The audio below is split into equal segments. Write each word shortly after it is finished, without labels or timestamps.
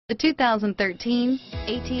The 2013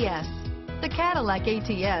 ATS. The Cadillac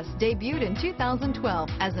ATS debuted in 2012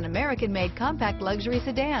 as an American-made compact luxury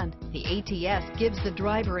sedan. The ATS gives the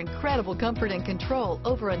driver incredible comfort and control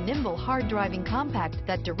over a nimble, hard-driving compact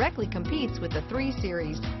that directly competes with the 3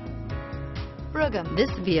 Series.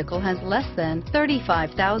 This vehicle has less than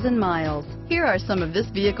 35,000 miles. Here are some of this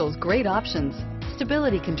vehicle's great options: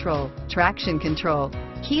 stability control, traction control,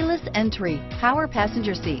 keyless entry, power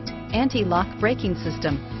passenger seat, anti-lock braking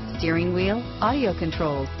system, steering wheel audio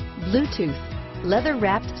controls, Bluetooth,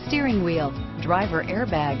 leather-wrapped steering wheel, driver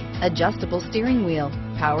airbag, adjustable steering wheel,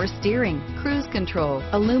 power steering, cruise control,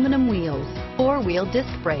 aluminum wheels, 4-wheel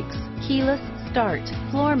disc brakes, keyless start,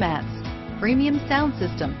 floor mats, premium sound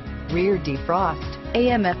system, rear defrost,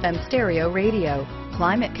 AM/FM stereo radio,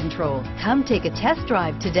 climate control. Come take a test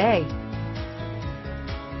drive today.